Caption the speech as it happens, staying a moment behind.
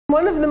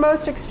One of the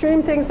most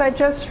extreme things I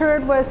just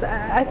heard was,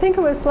 I think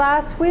it was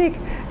last week,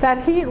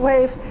 that heat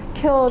wave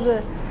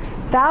killed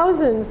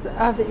thousands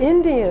of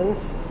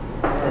Indians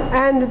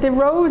and the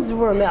roads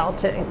were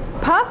melting.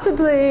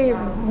 Possibly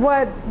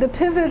what the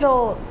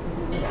pivotal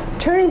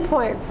turning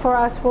point for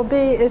us will be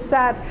is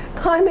that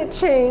climate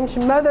change,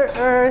 Mother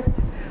Earth,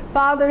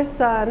 Father,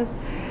 Son,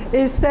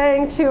 is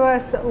saying to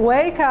us,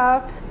 wake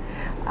up,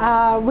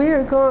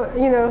 you're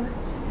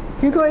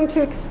going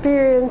to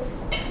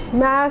experience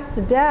mass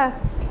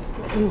death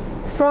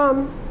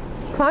from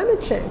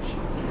climate change.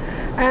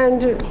 And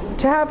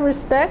to have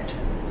respect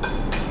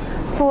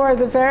for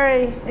the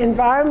very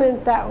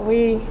environment that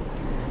we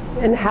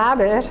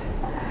inhabit,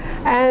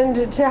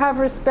 and to have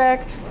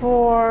respect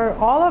for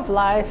all of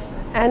life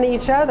and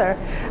each other.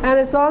 And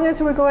as long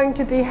as we're going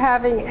to be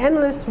having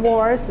endless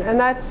wars, and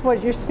that's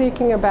what you're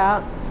speaking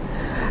about,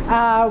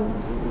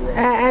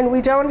 and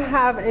we don't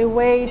have a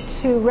way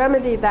to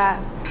remedy that,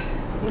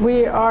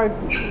 we are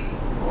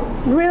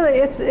really,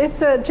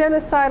 it's a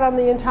genocide on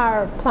the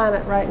entire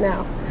planet right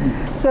now.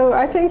 So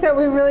I think that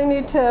we really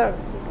need to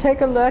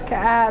take a look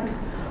at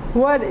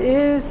what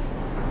is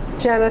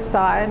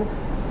genocide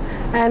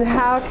and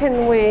how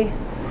can we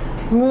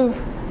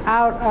move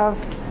out of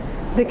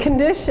the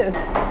condition.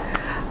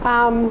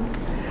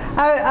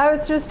 I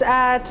was just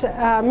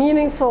at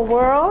Meaningful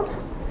World,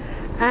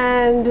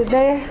 and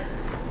they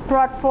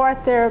brought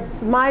forth their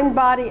Mind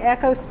Body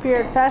Echo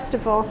Spirit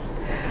Festival.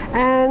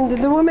 And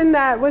the woman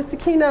that was the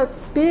keynote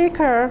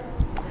speaker,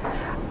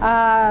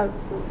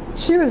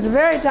 she was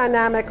very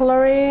dynamic,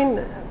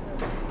 Lorraine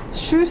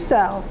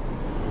Schussel,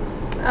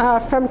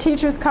 from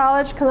Teachers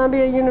College,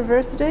 Columbia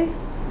University.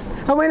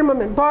 Oh, wait a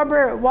moment,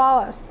 Barbara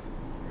Wallace.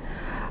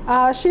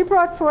 She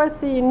brought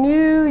forth the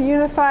new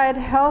Unified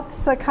Health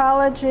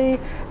Psychology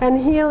and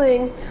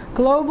Healing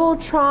Global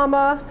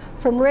Trauma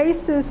from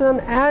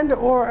Racism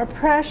and/or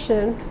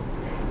Oppression,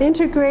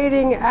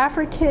 integrating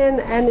African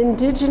and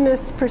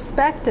indigenous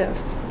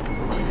perspectives.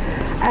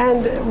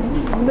 And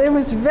it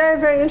was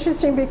very, very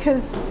interesting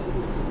because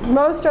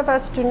most of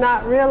us do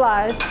not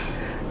realize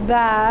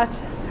that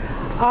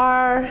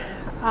our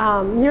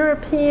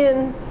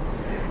European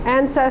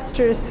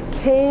ancestors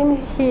came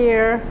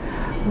here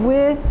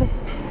with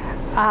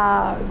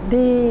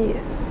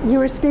you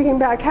were speaking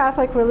about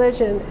Catholic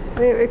religion,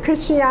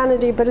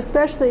 Christianity, but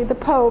especially the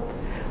Pope,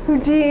 who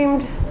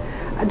deemed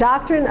a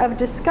doctrine of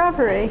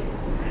discovery.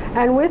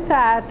 And with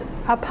that,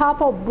 a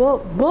papal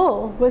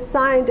bull was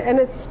signed, and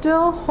it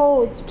still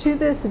holds to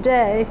this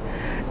day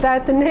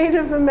that the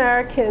Native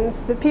Americans,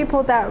 the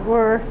people that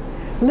were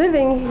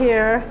living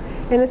here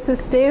in a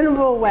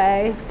sustainable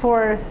way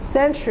for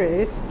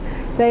centuries,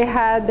 they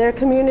had their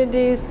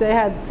communities, they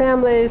had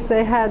families,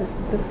 they had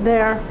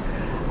their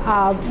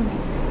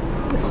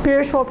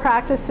spiritual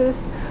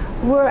practices,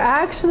 were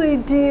actually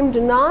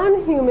deemed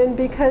non-human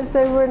because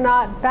they were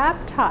not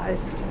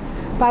baptized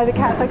by the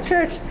Catholic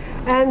Church.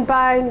 And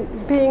by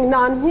being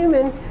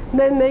non-human,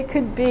 then they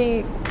could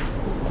be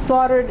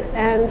slaughtered,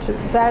 and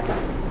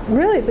that's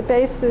really the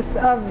basis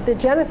of the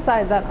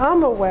genocide that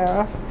I'm aware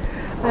of.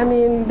 I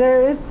mean,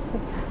 there is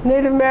a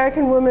Native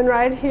American woman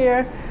right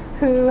here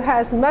who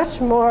has much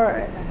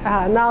more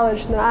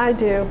knowledge than I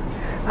do.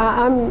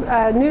 I'm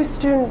a new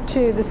student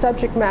to the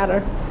subject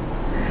matter.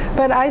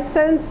 But I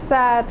sense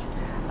that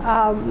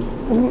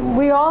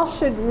we all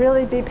should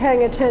really be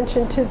paying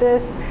attention to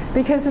this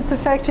because it's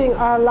affecting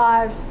our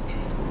lives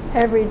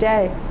every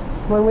day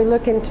when we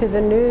look into the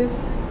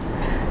news.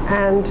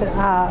 And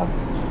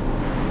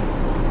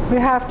we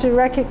have to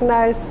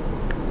recognize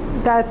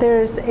that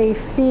there's a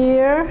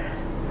fear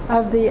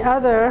of the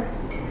other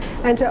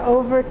and to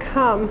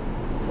overcome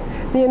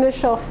the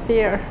initial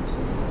fear.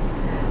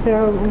 You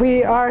know,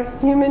 we are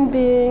human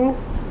beings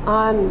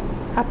on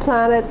a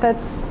planet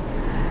that's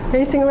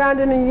racing around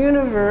in a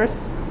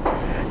universe,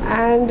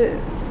 and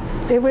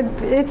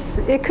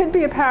it could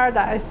be a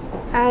paradise,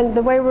 and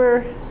the way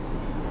we're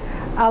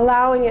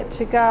allowing it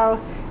to go,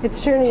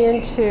 it's turning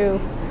into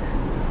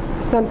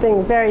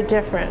something very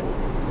different,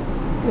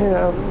 you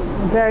know,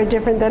 very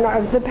different than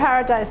the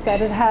paradise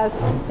that it has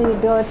the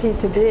ability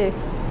to be.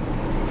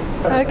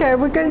 Okay,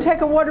 we're going to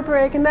take a water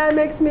break, and that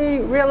makes me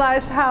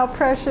realize how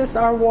precious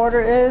our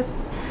water is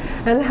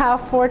and how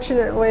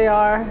fortunate we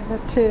are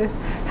to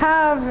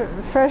have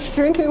fresh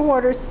drinking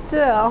water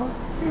still.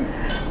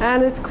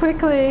 And it's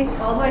quickly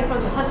all the way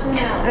from the Hudson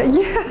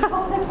Valley.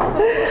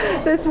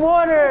 Yeah. This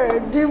water,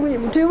 do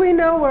we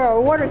know where our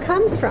water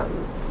comes from?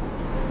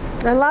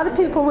 And a lot of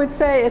people would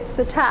say it's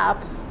the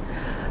tap,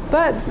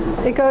 but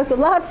it goes a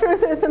lot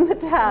further than the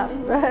tap,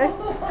 right?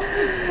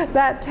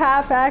 That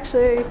tap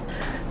actually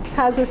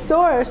has a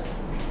source,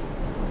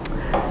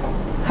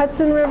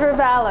 Hudson River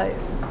Valley.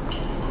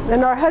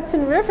 And our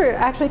Hudson River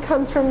actually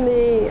comes from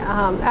the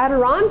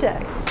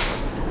Adirondacks.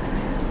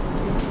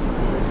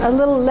 A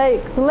little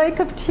lake, the Lake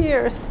of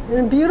Tears,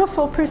 in a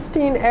beautiful,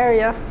 pristine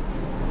area,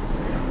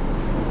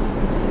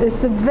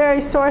 is the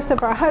very source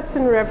of our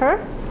Hudson River.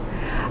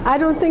 I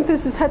don't think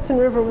this is Hudson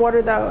River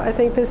water, though. I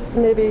think this is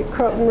maybe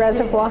Croton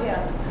Reservoir.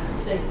 Yeah.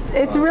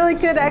 it's really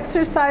good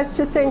exercise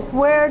to think,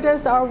 where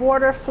does our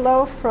water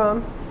flow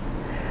from?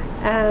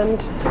 And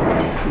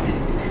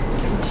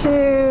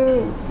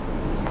to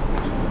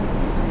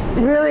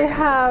really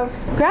have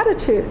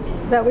gratitude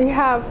that we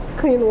have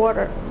clean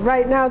water.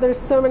 Right now there's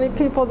so many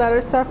people that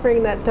are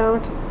suffering that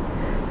don't,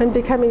 and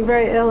becoming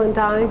very ill and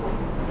dying.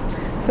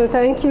 So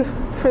thank you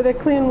for the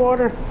clean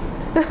water.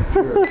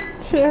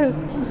 Cheers.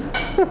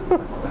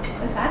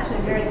 It's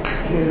actually very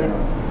tasty. It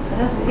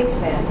doesn't taste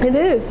bad. It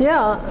is,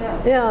 yeah.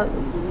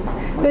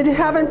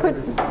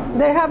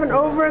 They haven't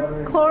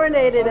over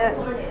chlorinated it,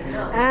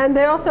 and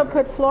they also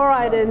put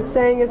fluoride in,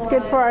 saying it's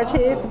good for our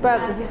teeth.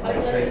 But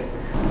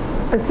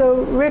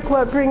so, Rick,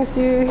 what brings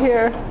you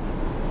here?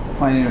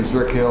 My name is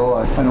Rick Hill.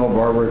 I know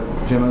Barbara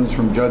Timmins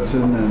from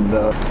Judson, and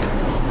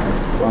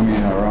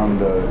around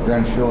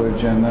Greenwich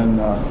Village, and then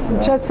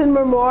Judson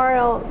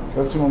Memorial.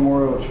 Judson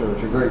Memorial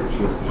Church, a great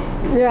church.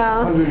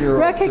 Yeah, 100-year-old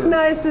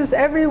recognizes church.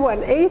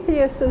 Everyone,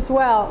 atheists as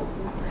well.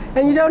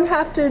 And you don't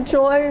have to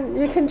join,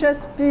 you can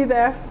just be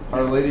there.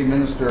 Our lady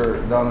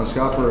minister, Donna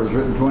Scopper, has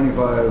written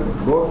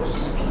 25 books,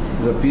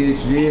 is a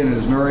PhD, and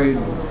is married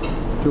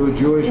to a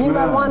Jewish man. You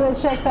might want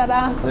to check that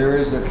out. There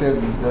is the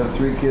kids,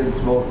 3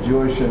 kids, both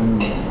Jewish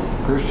and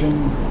Christian.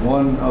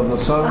 One of the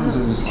sons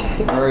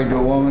is married to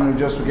a woman who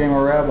just became a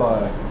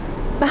rabbi.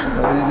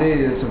 And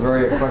indeed, it's a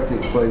very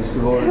eclectic place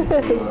devoted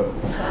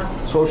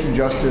to social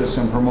justice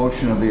and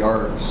promotion of the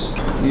arts.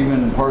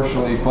 Even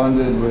partially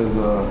funded with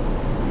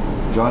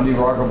John D.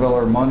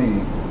 Rockefeller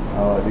money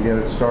to get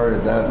it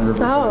started, that in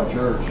Riverside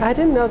Church. I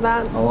didn't know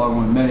that. Along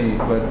with many,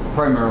 but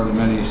primarily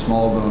many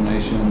small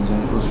donations,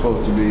 and it was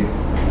supposed to be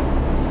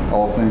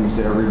all things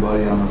to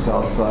everybody on the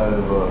south side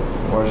of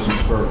Washington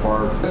Square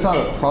Park. It's not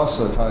a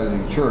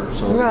proselytizing church,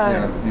 so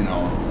right. You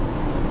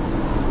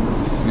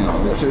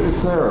can't,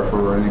 it's there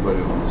for anybody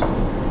who wants to.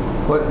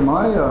 But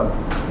my,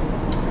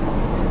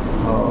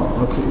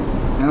 let's see,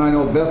 and I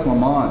know Beth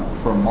Lamont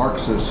from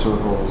Marxist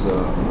circles,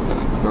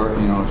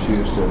 she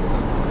used to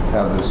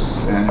have this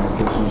annual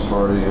Christmas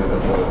party at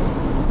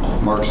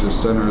the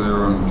Marxist Center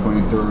there on the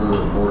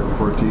 23rd or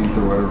 14th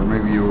or whatever.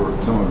 Maybe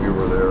some of you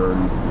were there.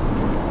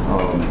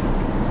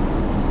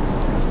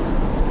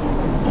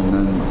 And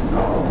then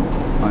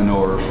I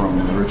know her from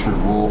Richard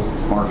Wolff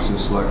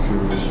Marxist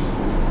lectures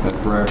at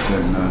Breck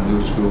and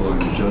New School in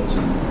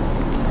Judson.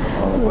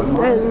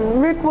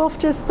 And Rick Wolff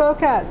just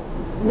spoke at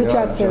the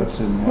Judson.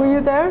 Judson. Were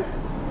you there?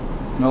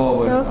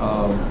 No,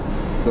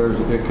 but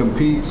it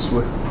competes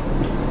with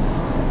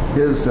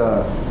his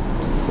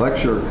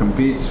lecture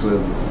competes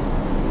with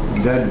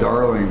Dead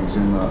Darlings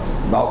in the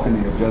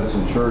balcony of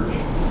Judson Church,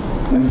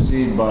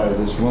 emceed by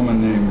this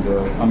woman named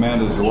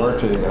Amanda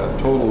Duarte, a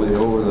totally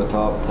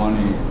over-the-top,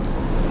 funny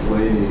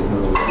lady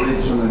who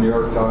reads from the New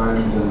York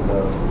Times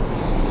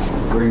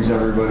and brings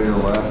everybody to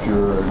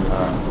laughter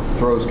and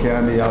throws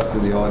candy out to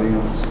the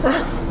audience.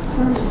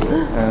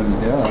 And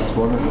yeah, it's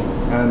wonderful.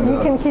 And you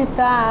can keep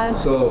that.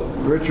 So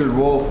Richard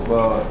Wolff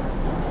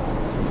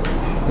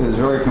is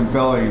very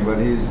compelling, but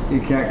he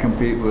can't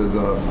compete with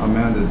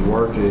Amanda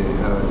Duarte.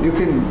 You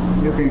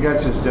can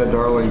catch his Dead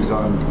Darlings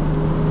on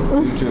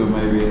YouTube,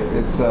 maybe.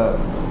 It's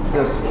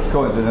just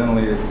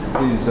coincidentally, it's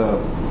these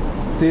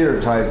theater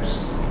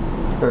types.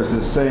 There's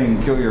this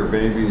saying, kill your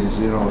babies,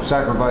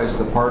 sacrifice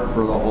the part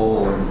for the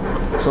whole.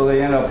 And so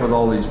they end up with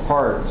all these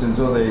parts. And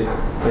so they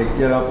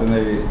get up and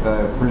they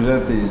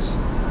present these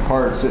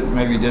parts that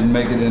maybe didn't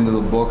make it into the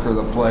book or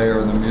the play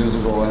or the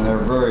musical. And they're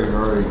very,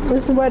 very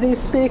This is what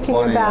he's speaking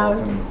about.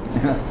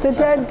 The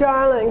Dead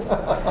Darlings.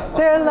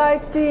 They're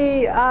like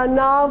the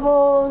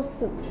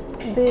novels,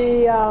 I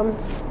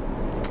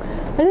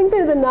think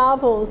they're the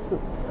novels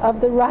of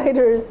the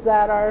writers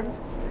that are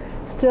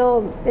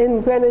still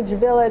in Greenwich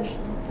Village.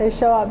 They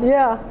show up,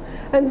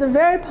 and it's a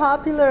very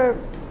popular.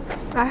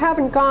 I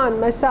haven't gone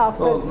myself.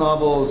 Well,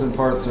 novels and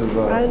parts of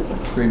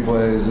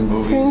screenplays and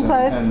movies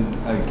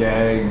and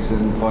gags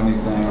and funny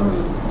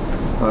things.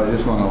 I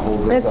just want to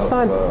hold this up. It's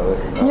fun.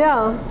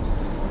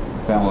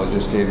 Pamela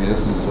just gave me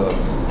this is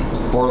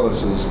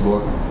Corliss's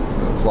book,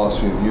 The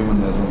Philosophy of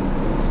Humanism.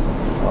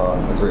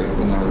 A great,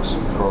 and there's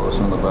Corliss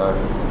on the back.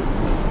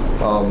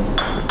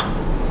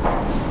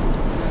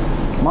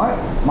 My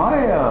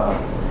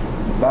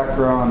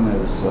background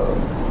is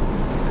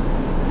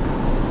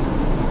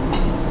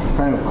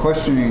kind of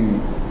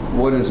questioning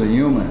what is a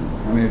human.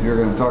 I mean, if you're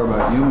going to talk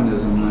about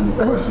humanism, then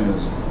the question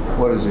is,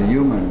 what is a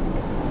human?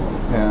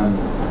 And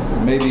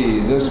maybe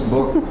this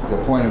book, the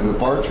point of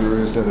departure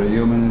is that a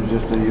human is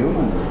just a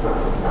human.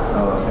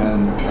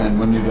 And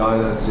when you die,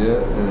 that's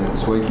it. And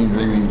it's waking,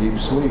 dreaming, deep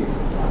sleep.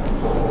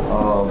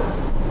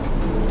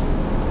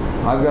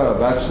 I've got a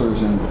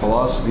bachelor's in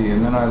philosophy,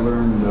 and then I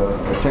learned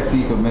a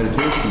technique of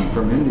meditation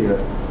from India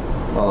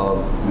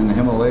in the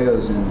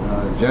Himalayas in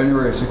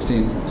January of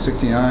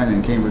 1969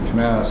 in Cambridge,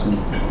 Mass. And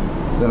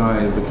then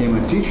I became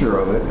a teacher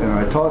of it, and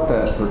I taught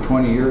that for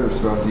 20 years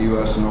throughout the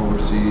U.S. and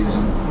overseas.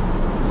 And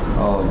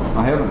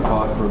I haven't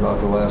taught for about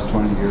the last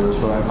 20 years,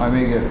 but I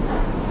may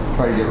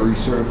try to get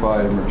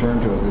recertified and return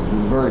to it. It was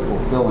very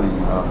fulfilling.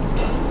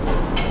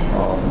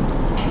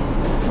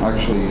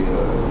 Actually,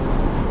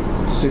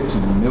 6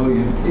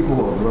 million people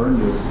have learned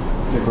this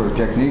particular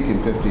technique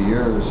in 50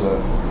 years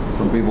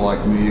from people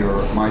like me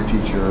or my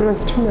teacher.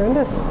 That's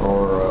tremendous.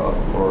 Or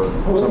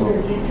some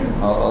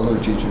other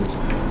teachers.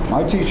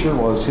 My teacher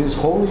was His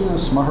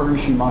Holiness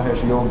Maharishi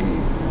Mahesh Yogi,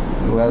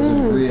 who has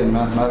a degree in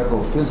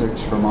mathematical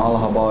physics from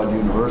Allahabad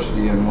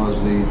University and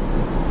was the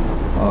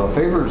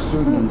favored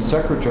student and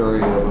secretary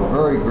of a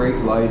very great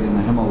light in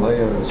the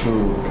Himalayas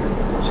who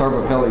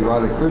Sarvapalli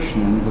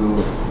Radhakrishnan,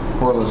 who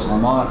Corliss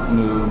Lamont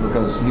knew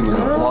because he was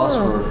a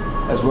philosopher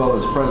as well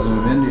as president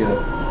of India.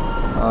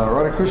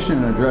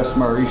 Radhakrishnan addressed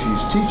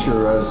Maharishi's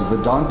teacher as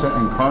Vedanta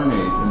incarnate,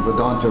 and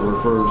Vedanta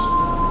refers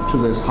to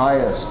this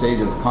highest state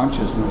of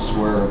consciousness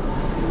where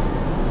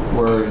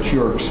it's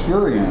your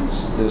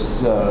experience,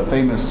 this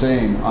famous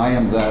saying, I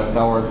am that,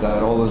 thou art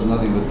that, all is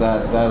nothing but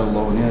that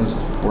alone is,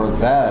 where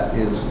that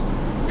is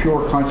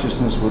pure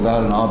consciousness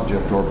without an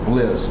object, or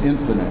bliss,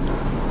 infinite.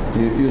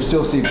 You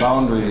still see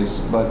boundaries,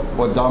 but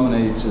what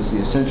dominates is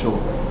the essential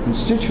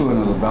constituent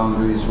of the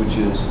boundaries, which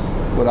is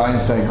what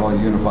Einstein called a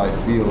unified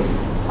field.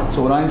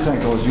 So what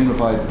Einstein calls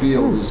unified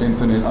field is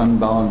infinite,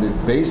 unbounded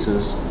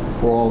basis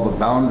for all the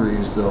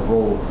boundaries, the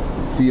whole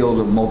field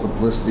of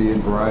multiplicity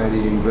and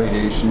variety and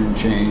gradation and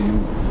change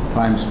and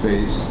time,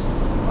 space.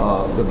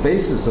 The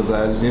basis of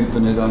that is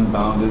infinite,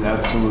 unbounded,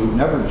 absolute,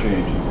 never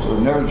changing. So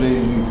the never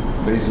changing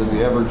basis of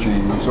the ever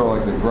changing, sort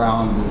of like the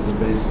ground is the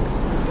basis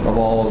of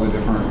all of the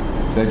different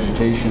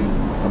vegetation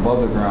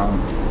above the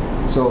ground.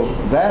 So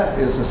that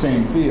is the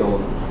same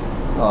field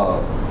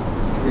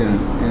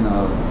in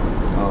a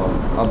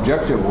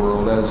objective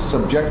world as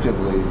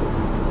subjectively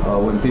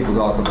when people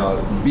talk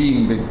about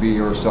being big B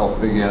or self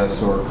big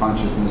S or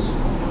consciousness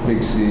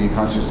big C,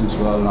 consciousness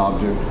without an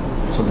object.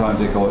 Sometimes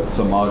they call it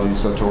samadhi,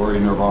 satori,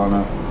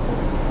 nirvana,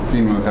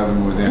 kingdom of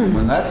heaven within.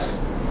 When that's,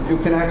 you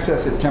can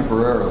access it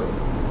temporarily,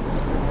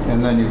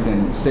 and then you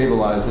can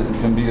stabilize it and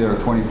can be there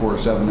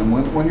 24/7. And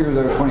when you're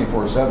there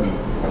 24/7,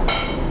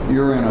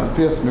 you're in a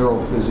fifth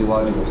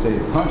neurophysiological state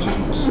of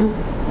consciousness.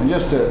 And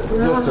just to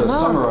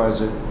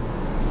summarize it,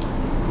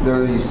 there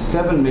are these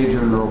 7 major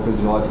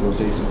neurophysiological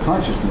states of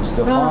consciousness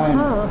defined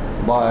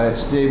by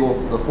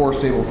the 4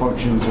 stable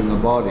functions in the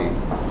body.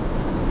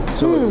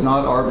 So it's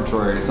not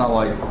arbitrary. It's not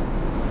like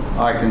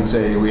I can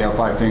say we have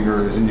 5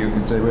 fingers and you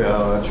can say,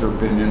 well, that's your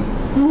opinion.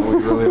 We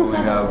really only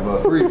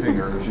have 3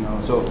 fingers, you know.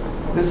 So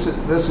this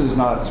is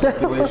not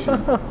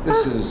speculation.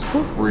 This is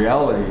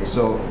reality.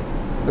 So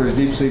there's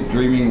deep sleep,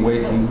 dreaming,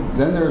 waking.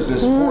 Then there's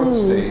this 4th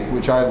state,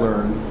 which I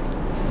learned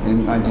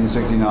in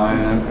 1969,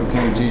 and I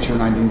became a teacher in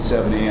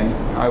 1970, and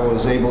I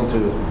was able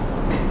to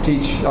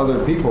teach other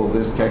people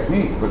this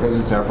technique because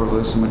it's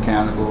effortless,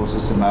 mechanical,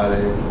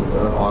 systematic,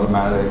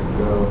 automatic,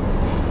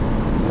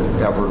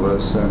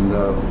 effortless, and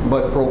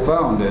but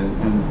profound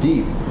and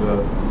deep.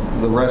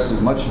 The rest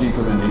is much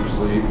deeper than deep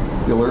sleep.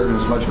 The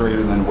alertness much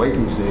greater than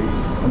waking state,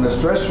 and the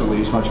stress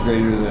release much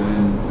greater than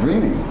in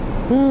dreaming.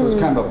 So it's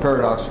kind of a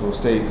paradoxical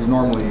state, because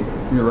normally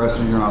when you're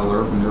resting, you're not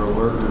alert. When you're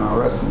alert, you're not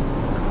resting.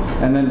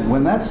 And then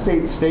when that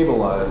state's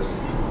stabilized,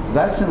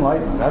 that's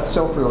enlightenment, that's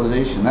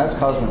self-realization, that's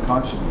cosmic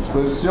consciousness.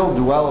 But it's still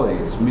duality.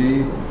 It's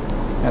me,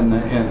 and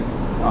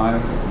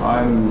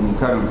I'm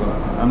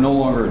no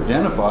longer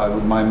identified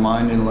with my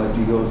mind, intellect,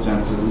 ego,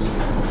 senses,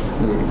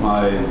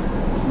 my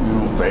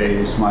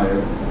face, my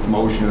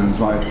emotions,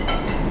 my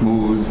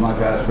moods, my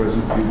past,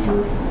 present,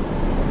 future.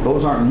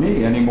 Those aren't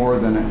me any more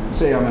than,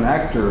 say, I'm an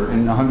actor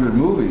in 100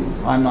 movies.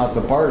 I'm not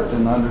the parts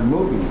in 100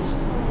 movies.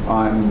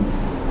 I'm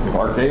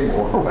Clark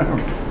Gable or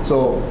whatever.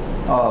 So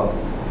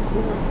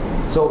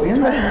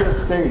in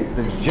this state,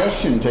 the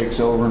digestion takes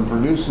over and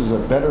produces a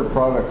better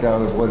product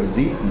out of what is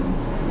eaten.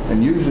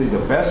 And usually the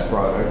best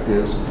product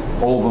is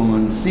ovum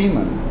and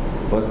semen.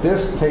 But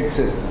this takes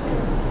it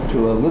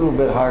to a little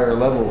bit higher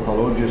level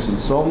called ojas and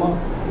soma,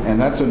 and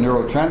that's a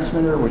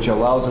neurotransmitter which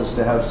allows us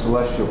to have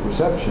celestial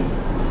perception.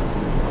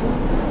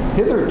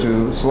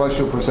 Hitherto,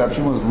 celestial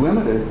perception was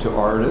limited to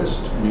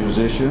artists,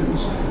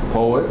 musicians,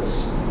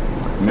 poets,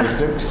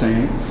 mystics,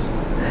 saints,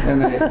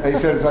 and they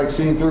said it's like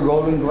seeing through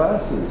golden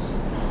glasses.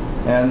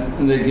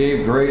 And they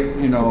gave great,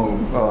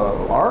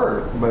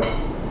 art, but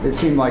it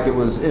seemed like it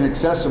was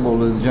inaccessible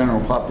to the general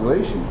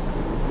population.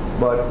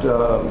 But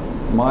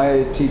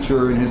my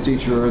teacher and his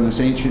teacher in this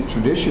ancient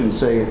tradition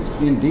say it's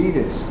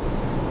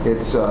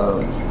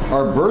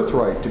our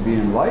birthright to be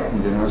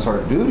enlightened, and it's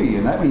our duty,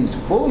 and that means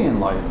fully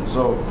enlightened.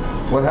 So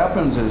what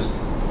happens is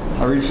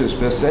I reach this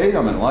 5th state,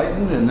 I'm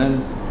enlightened, and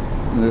then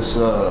this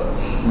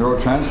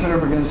neurotransmitter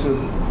begins to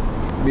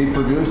be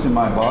produced in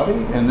my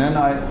body, and then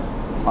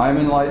I'm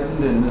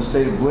enlightened in this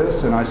state of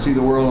bliss, and I see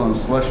the world on a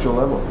celestial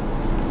level.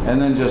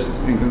 And then just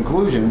in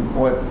conclusion,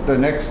 what the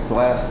next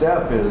last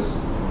step is,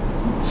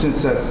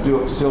 since that's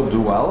still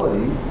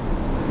duality,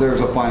 there's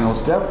a final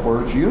step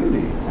where it's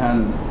unity.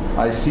 And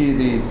I see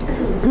the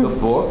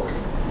book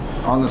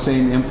on the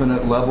same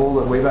infinite level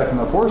that way back in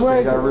the 4th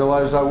state I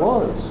realized I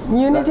was.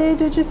 Unity,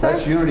 did you say?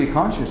 That's unity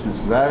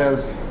consciousness. That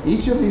has,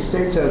 each of these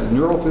states has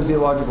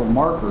neurophysiological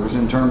markers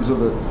in terms of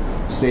the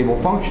stable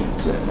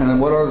functions. And then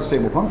what are the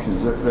stable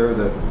functions? They're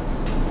the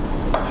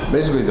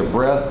basically the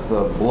breath,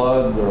 the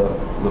blood,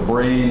 the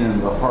brain,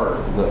 and the heart.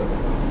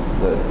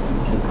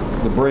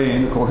 The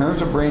brain,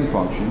 coherence of brain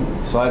function,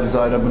 side to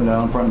side, up and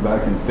down, front and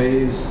back, in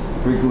phase,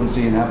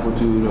 frequency, and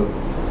amplitude of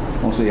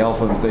mostly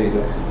alpha and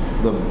theta.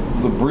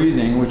 The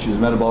breathing, which is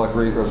metabolic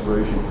rate,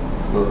 respiration.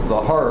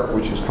 The heart,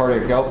 which is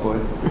cardiac output.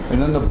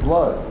 And then the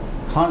blood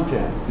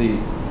content, the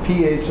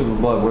pH of the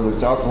blood, whether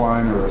it's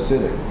alkaline or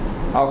acidic.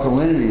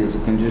 Alkalinity is a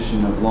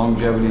condition of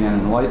longevity and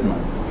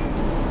enlightenment.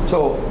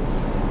 So,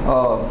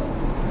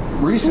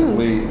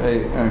 recently,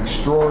 an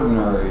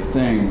extraordinary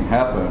thing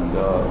happened,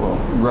 well,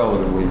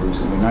 relatively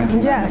recently,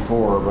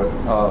 1994, yes.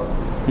 But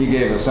he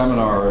gave a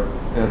seminar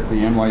at the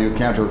NYU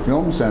Cantor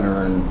Film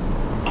Center in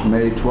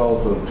May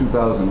 12th of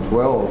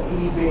 2012.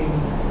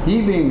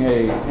 He being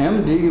a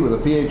MD with a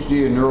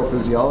PhD in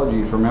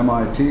neurophysiology from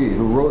MIT,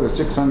 who wrote a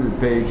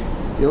 600-page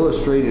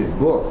illustrated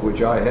book,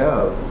 which I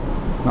have,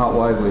 not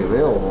widely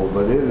available,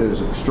 but it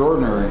is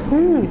extraordinary.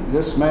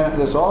 This man,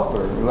 this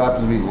author, who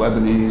happens to be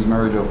Lebanese,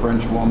 married to a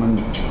French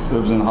woman,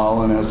 lives in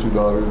Holland, has 2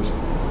 daughters.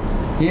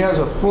 He has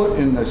a foot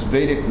in this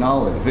Vedic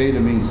knowledge. Veda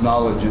means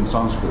knowledge in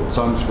Sanskrit.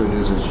 Sanskrit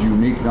is his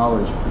unique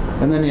knowledge.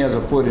 And then he has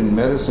a foot in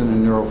medicine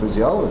and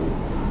neurophysiology.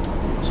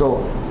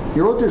 So he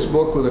wrote this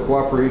book with the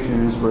cooperation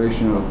and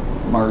inspiration of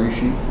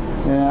Maharishi.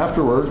 And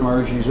afterwards,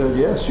 Maharishi said,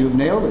 yes, you've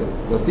nailed it.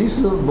 The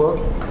thesis of the book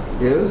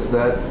is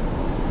that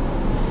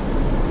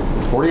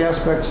 40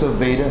 aspects of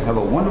Veda have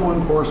a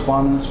one-to-one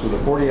correspondence with the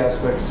 40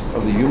 aspects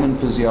of the human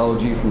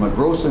physiology, from the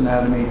gross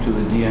anatomy to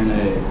the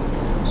DNA.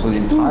 So the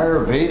entire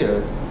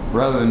Veda,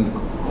 rather than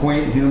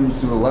quaint hymns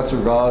to the lesser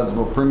gods of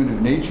a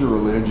primitive nature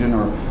religion,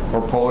 or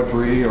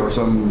poetry, or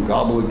some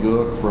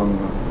gobbledygook from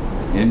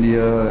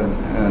India,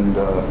 and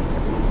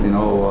you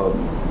know,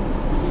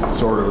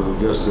 sort of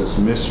just this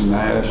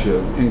mishmash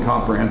of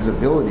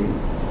incomprehensibility,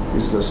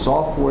 is the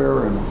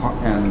software and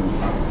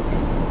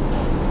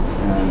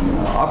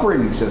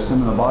operating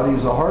system, and the body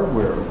is the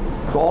hardware.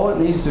 So all it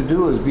needs to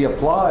do is be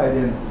applied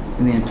in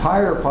the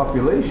entire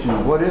population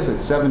of, what is it,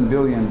 7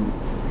 billion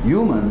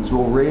humans,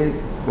 will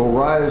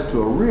rise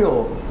to a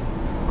real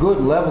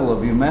good level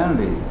of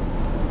humanity.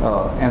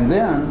 And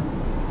then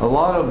a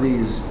lot of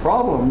these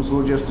problems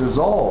will just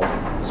dissolve.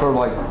 Sort of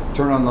like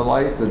turn on the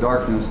light, the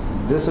darkness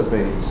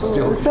dissipates.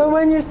 So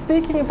when you're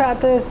speaking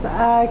about this,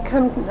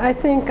 I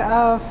think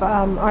of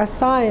our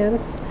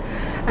science,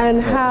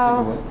 and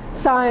how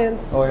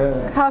science,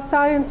 how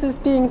science is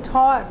being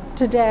taught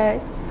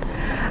today.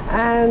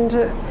 And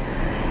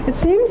it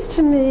seems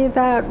to me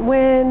that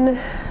when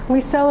we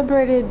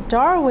celebrated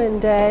Darwin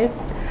Day,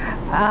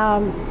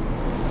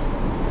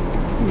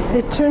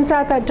 it turns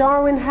out that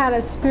Darwin had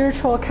a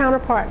spiritual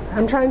counterpart.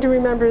 I'm trying to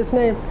remember his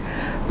name.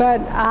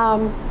 But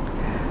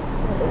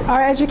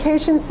our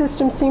education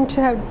system seemed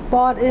to have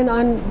bought in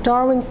on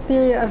Darwin's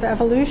theory of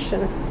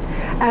evolution,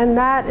 and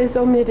that is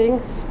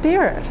omitting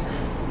spirit.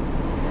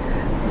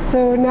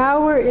 So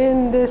now we're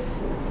in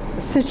this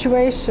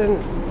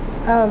situation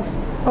of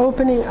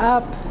opening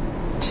up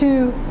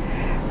to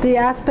the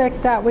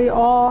aspect that we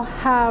all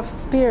have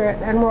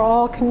spirit, and we're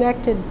all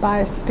connected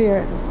by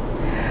spirit.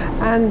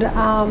 And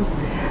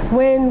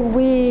when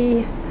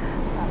we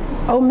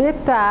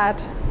omit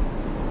that,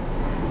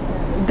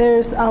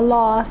 there's a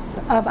loss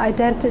of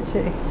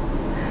identity.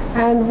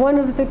 And one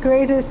of the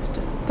greatest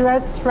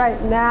threats right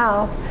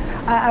now,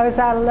 I was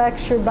at a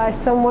lecture by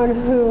someone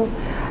who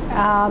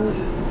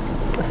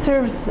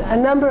serves a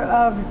number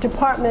of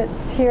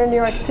departments here in New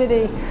York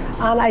City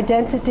on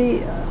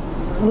identity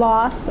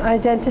loss,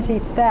 identity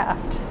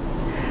theft.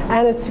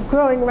 And it's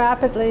growing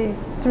rapidly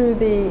through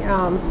the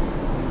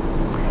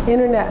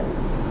internet,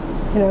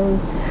 you know.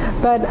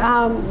 But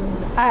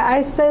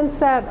I sense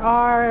that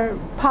our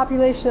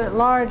population at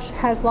large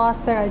has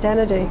lost their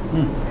identity.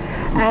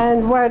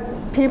 And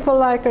what people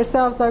like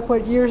ourselves, like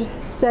what you're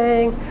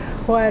saying,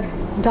 what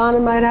Donna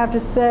might have to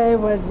say,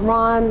 what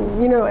Ron,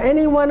 you know,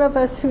 any one of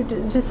us who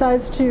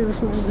decides to,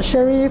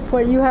 Sharif,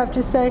 what you have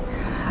to say,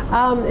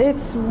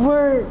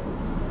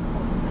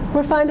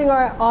 we're finding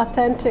our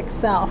authentic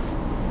self.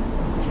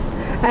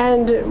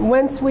 And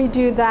once we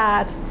do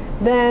that,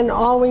 then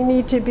all we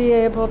need to be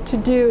able to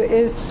do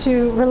is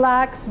to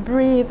relax,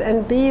 breathe,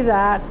 and be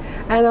that,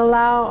 and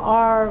allow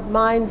our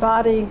mind,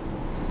 body,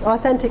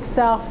 authentic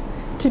self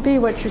to be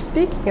what you're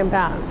speaking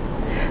about.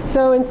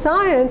 So in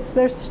science,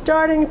 they're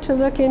starting to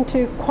look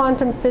into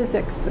quantum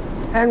physics.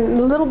 And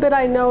the little bit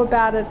I know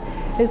about it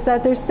is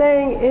that they're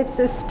saying it's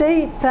a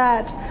state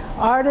that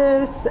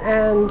artists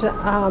and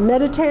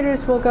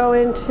meditators will go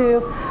into,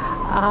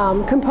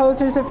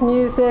 composers of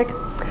music.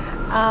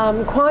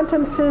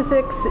 Quantum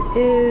physics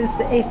is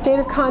a state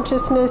of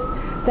consciousness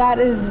that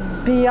is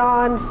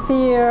beyond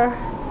fear,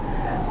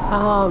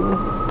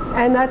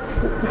 and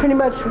that's pretty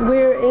much,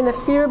 we're in a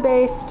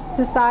fear-based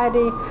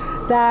society,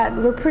 that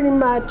we're pretty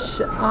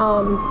much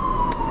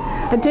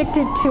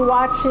addicted to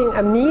watching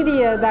a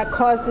media that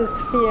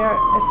causes fear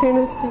as soon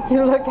as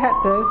you look at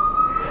this,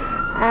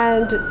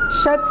 and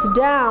shuts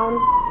down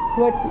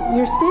what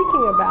you're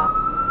speaking about,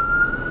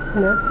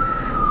 you know?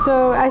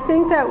 So I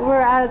think that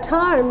we're at a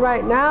time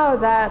right now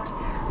that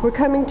we're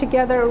coming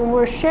together and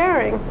we're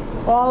sharing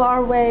all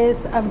our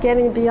ways of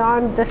getting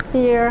beyond the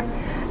fear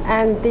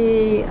and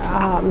the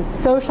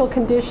social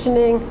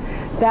conditioning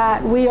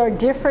that we are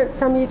different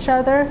from each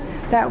other,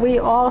 that we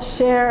all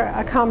share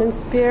a common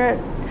spirit.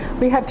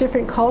 We have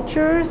different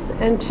cultures,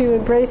 and to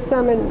embrace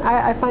them, and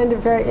I find it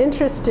very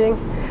interesting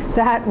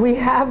that we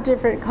have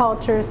different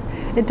cultures.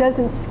 It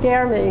doesn't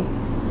scare me,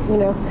 you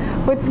know.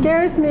 What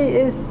scares me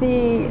is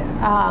the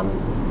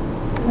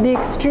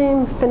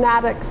extreme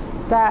fanatics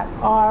that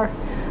are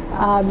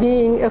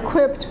being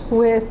equipped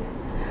with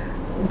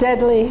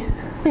deadly,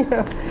 you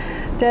know,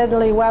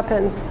 deadly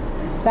weapons.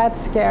 That's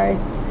scary.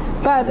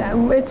 But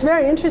it's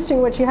very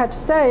interesting what you had to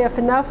say. If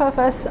enough of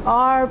us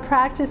are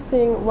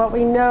practicing what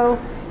we know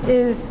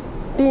is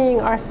being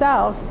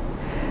ourselves,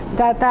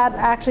 that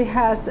actually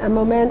has a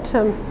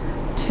momentum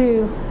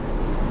to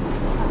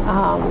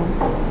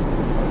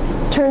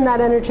turn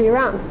that energy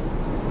around.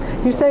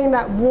 You're saying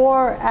that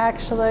war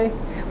actually,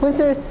 was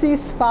there a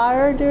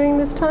ceasefire during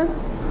this time?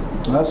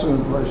 That's a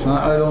good question.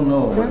 I don't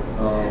know. But,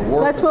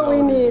 war that's what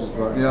we need.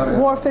 Yeah.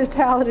 War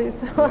fatalities.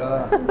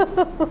 Yeah.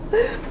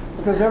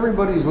 Because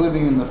everybody's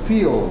living in the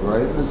field,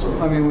 right?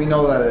 I mean, we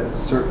know that at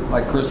certain,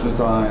 like Christmas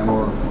time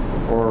or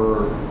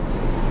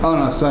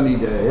on a sunny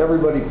day,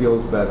 everybody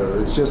feels better.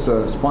 It's just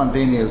a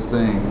spontaneous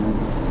thing,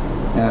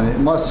 and it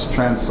must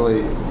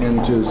translate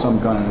into some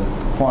kind of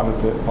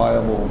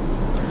quantifiable.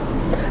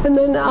 And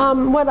then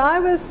when I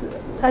was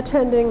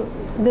attending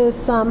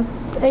this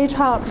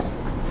HOP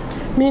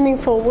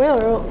Meaningful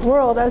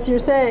World, as you're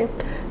saying,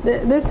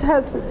 this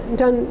has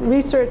done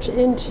research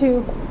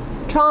into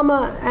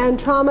trauma, and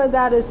trauma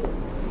that is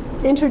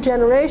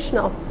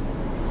intergenerational.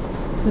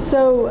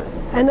 So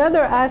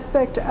another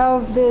aspect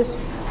of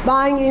this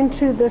buying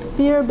into the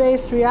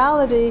fear-based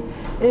reality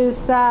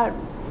is that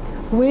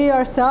we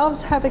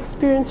ourselves have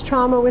experienced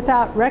trauma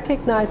without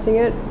recognizing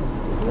it.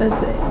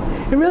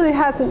 It really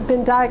hasn't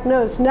been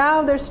diagnosed.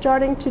 Now they're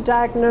starting to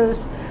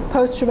diagnose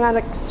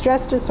post-traumatic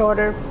stress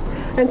disorder.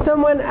 And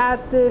someone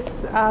at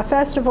this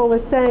festival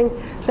was saying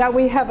that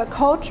we have a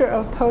culture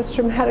of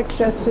post-traumatic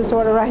stress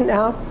disorder right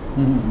now.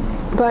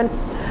 Mm-hmm. But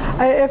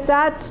if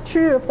that's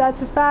true, if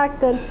that's a fact,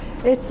 then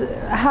it's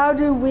how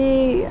do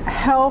we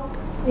help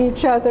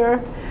each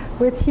other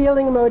with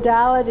healing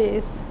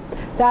modalities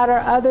that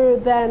are other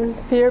than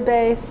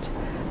fear-based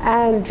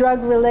and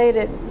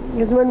drug-related.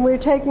 Because when we're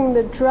taking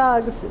the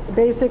drugs,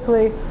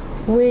 basically,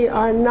 we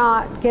are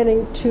not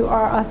getting to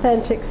our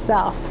authentic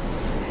self.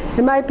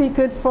 It might be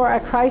good for a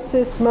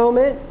crisis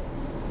moment,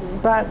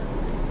 but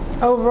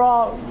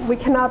overall, we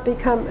cannot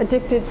become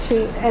addicted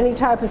to any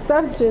type of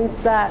substance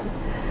that,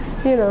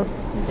 you know,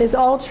 is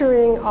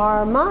altering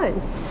our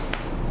minds.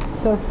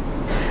 So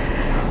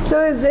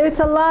it's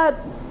a lot,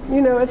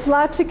 you know, it's a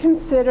lot to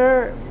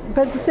consider.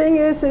 But the thing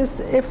is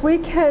if we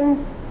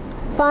can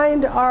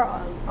find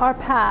our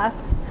path,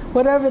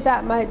 whatever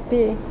that might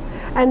be,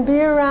 and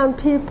be around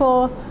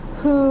people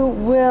who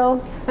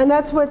will, and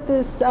that's what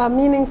this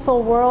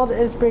meaningful world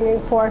is bringing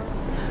forth,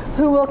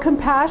 who will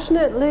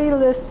compassionately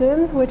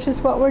listen, which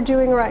is what we're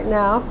doing right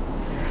now,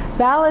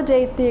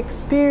 validate the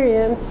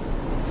experience,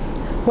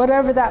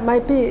 whatever that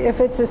might be. If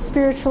it's a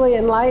spiritually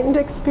enlightened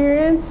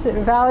experience,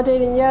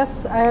 validating,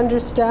 yes, I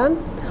understand.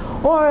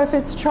 Or if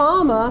it's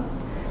trauma,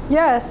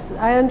 yes,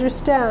 I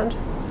understand.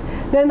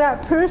 Then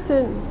that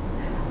person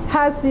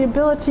has the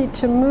ability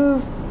to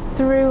move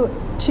through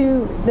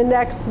to the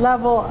next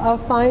level of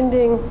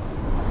finding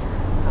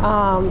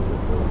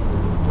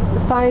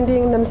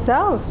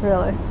themselves,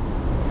 really.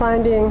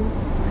 Finding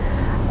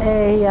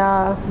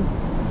a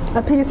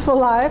peaceful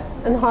life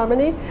and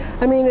harmony.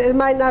 I mean, it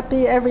might not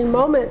be every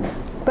moment,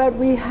 but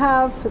we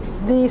have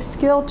the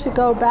skill to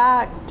go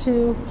back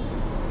to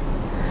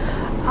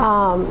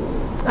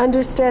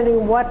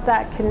understanding what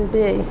that can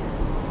be.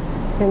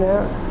 You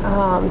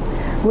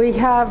know, we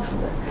have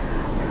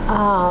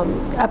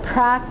a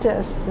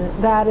practice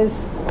that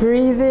is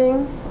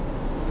breathing,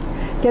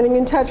 getting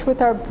in touch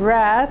with our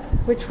breath,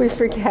 which we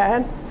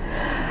forget,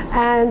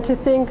 and to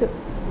think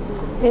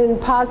in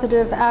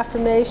positive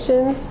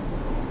affirmations,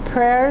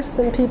 prayers.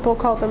 Some people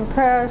call them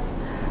prayers,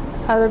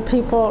 other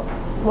people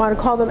want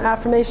to call them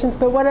affirmations,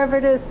 but whatever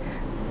it is,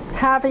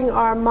 having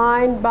our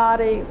mind,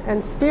 body,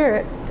 and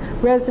spirit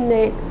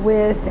resonate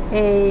with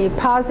a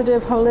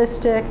positive,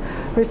 holistic,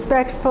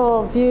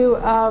 respectful view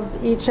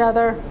of each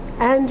other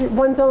and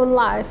one's own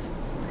life.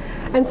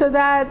 And so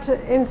that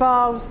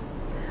involves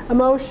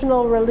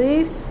emotional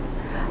release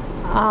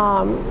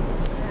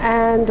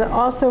and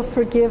also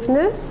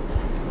forgiveness.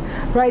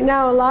 Right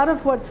now, a lot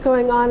of what's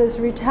going on is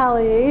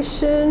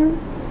retaliation.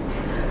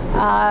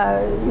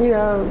 You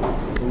know,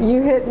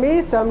 you hit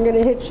me, so I'm going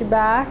to hit you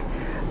back.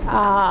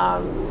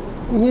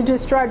 You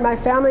destroyed my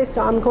family,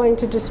 so I'm going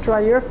to destroy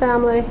your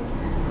family.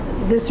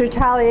 This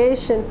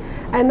retaliation.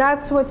 And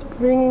that's what's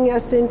bringing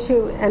us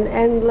into an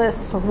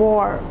endless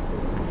war.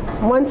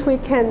 Once we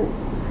can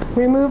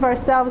remove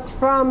ourselves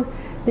from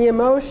the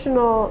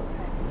emotional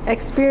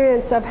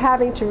experience of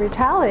having to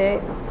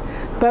retaliate,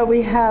 but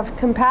we have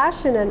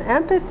compassion and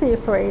empathy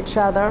for each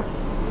other,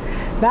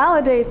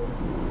 validate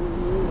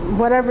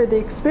whatever the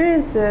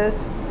experience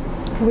is,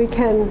 we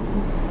can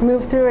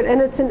move through it.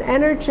 And it's an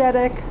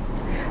energetic,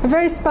 a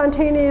very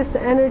spontaneous,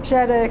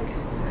 energetic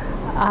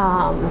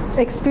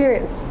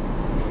experience.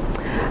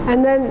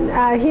 And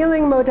then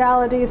healing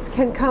modalities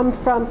can come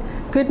from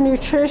good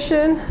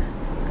nutrition,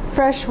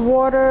 fresh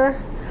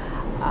water.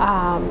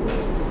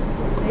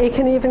 It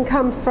can even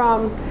come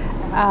from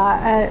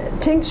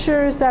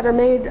tinctures that are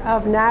made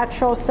of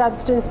natural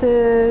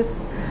substances,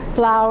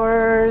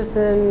 flowers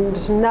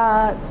and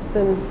nuts,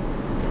 and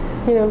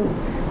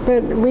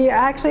but we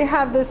actually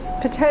have this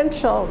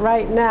potential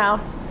right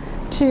now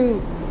to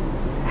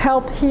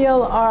help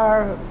heal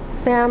our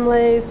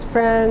families,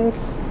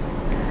 friends,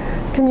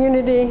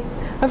 community.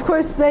 Of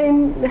course, they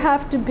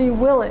have to be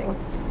willing,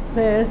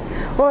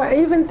 or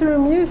even through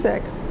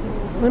music.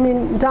 I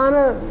mean,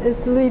 Donna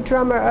is the lead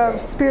drummer of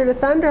Spirit of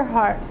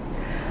Thunderheart,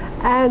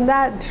 and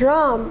that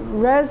drum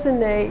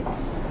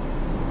resonates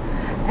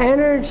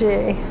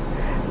energy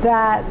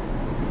that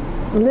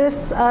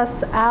lifts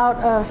us out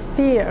of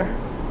fear,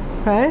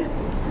 right?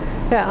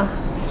 Yeah.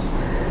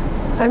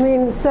 I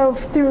mean, so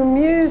through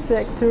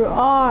music, through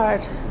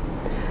art,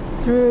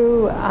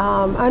 through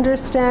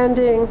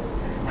understanding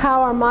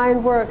how our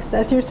mind works,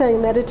 as you're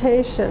saying,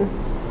 meditation,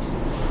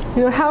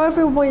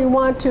 however we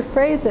want to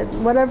phrase it,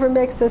 whatever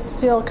makes us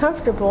feel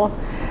comfortable,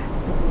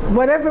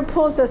 whatever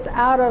pulls us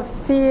out of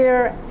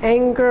fear,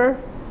 anger.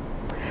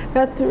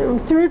 Now,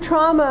 through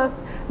trauma,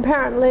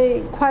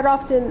 apparently, quite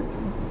often,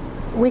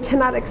 we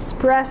cannot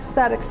express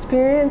that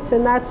experience,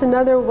 and that's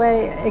another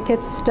way it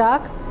gets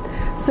stuck.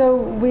 So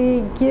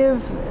we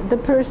give the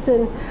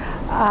person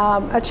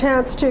a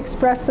chance to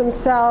express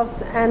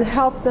themselves and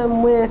help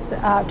them with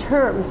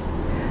terms.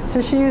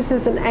 So she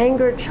uses an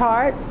anger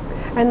chart,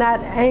 and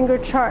that anger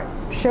chart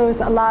shows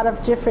a lot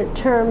of different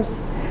terms,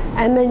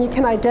 and then you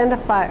can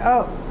identify,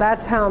 oh,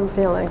 that's how I'm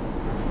feeling.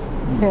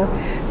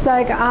 It's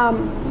like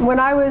when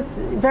I was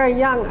very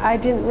young, I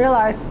didn't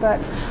realize, but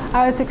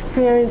I was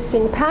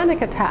experiencing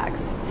panic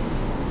attacks.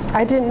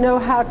 I didn't know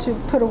how to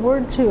put a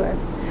word to it.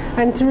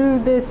 And through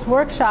this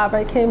workshop,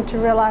 I came to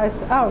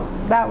realize, oh,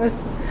 that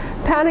was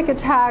panic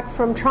attack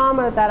from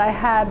trauma that I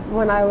had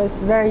when I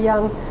was very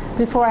young,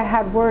 before I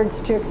had words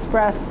to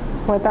express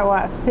what that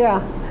was.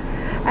 Yeah.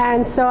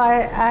 And so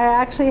I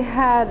actually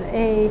had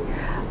a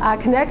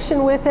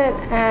connection with it,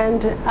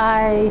 and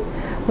I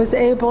was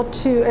able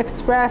to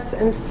express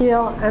and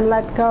feel and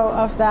let go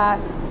of that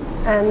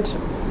and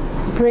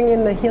bring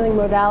in the healing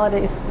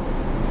modalities.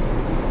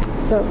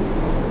 So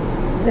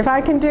if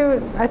I can do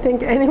it, I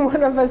think any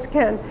one of us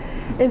can.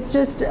 It's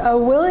just a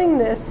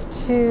willingness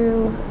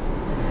to,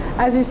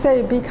 as you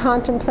say, be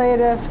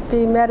contemplative,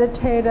 be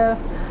meditative,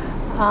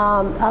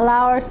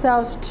 allow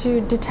ourselves to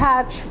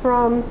detach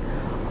from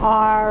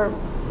our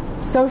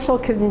social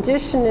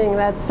conditioning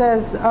that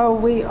says, oh,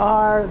 we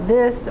are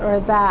this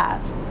or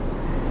that.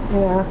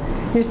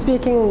 You're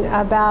speaking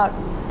about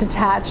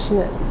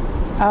detachment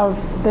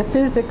of the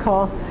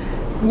physical,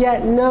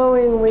 yet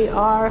knowing we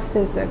are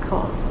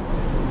physical.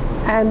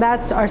 And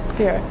that's our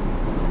spirit.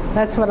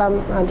 That's what I'm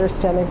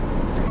understanding.